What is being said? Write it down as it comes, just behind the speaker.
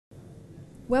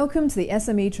Welcome to the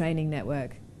SME Training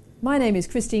Network. My name is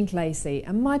Clacey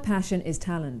and my passion is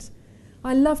talent.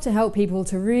 I love to help people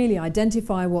to really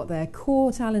identify what their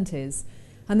core talent is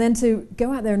and then to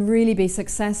go out there and really be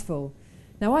successful.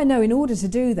 Now I know in order to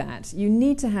do that you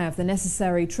need to have the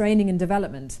necessary training and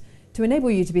development to enable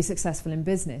you to be successful in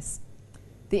business.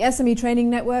 The SME Training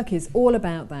Network is all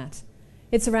about that.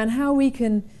 It's around how we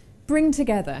can bring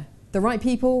together the right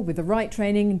people with the right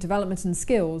training and development and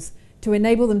skills to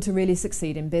enable them to really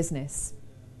succeed in business.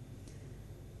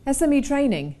 SME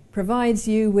training provides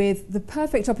you with the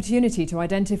perfect opportunity to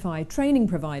identify training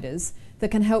providers that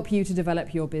can help you to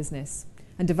develop your business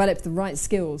and develop the right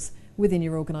skills within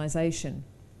your organisation.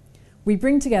 We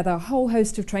bring together a whole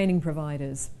host of training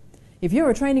providers. If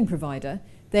you're a training provider,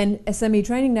 then SME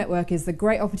Training Network is the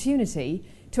great opportunity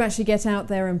to actually get out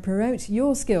there and promote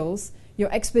your skills,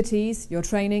 your expertise, your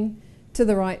training to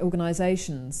the right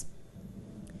organisations.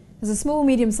 As a small,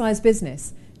 medium-sized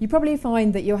business, you probably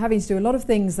find that you're having to do a lot of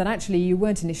things that actually you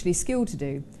weren't initially skilled to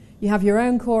do. You have your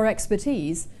own core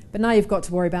expertise, but now you've got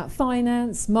to worry about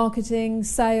finance, marketing,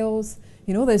 sales,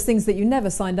 all those things that you never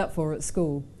signed up for at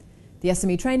school. The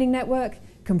SME Training Network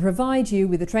can provide you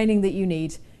with the training that you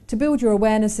need to build your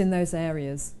awareness in those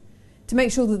areas, to make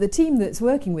sure that the team that's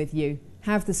working with you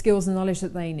have the skills and knowledge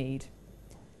that they need.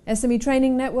 SME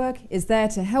Training Network is there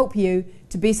to help you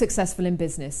to be successful in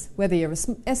business, whether you're a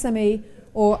SME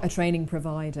or a training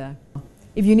provider.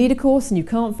 If you need a course and you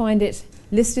can't find it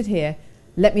listed here,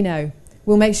 let me know.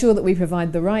 We'll make sure that we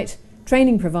provide the right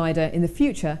training provider in the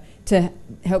future to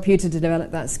help you to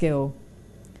develop that skill.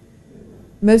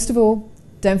 Most of all,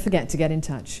 don't forget to get in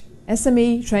touch.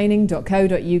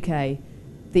 SMEtraining.co.uk,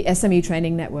 the SME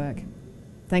Training Network.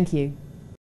 Thank you.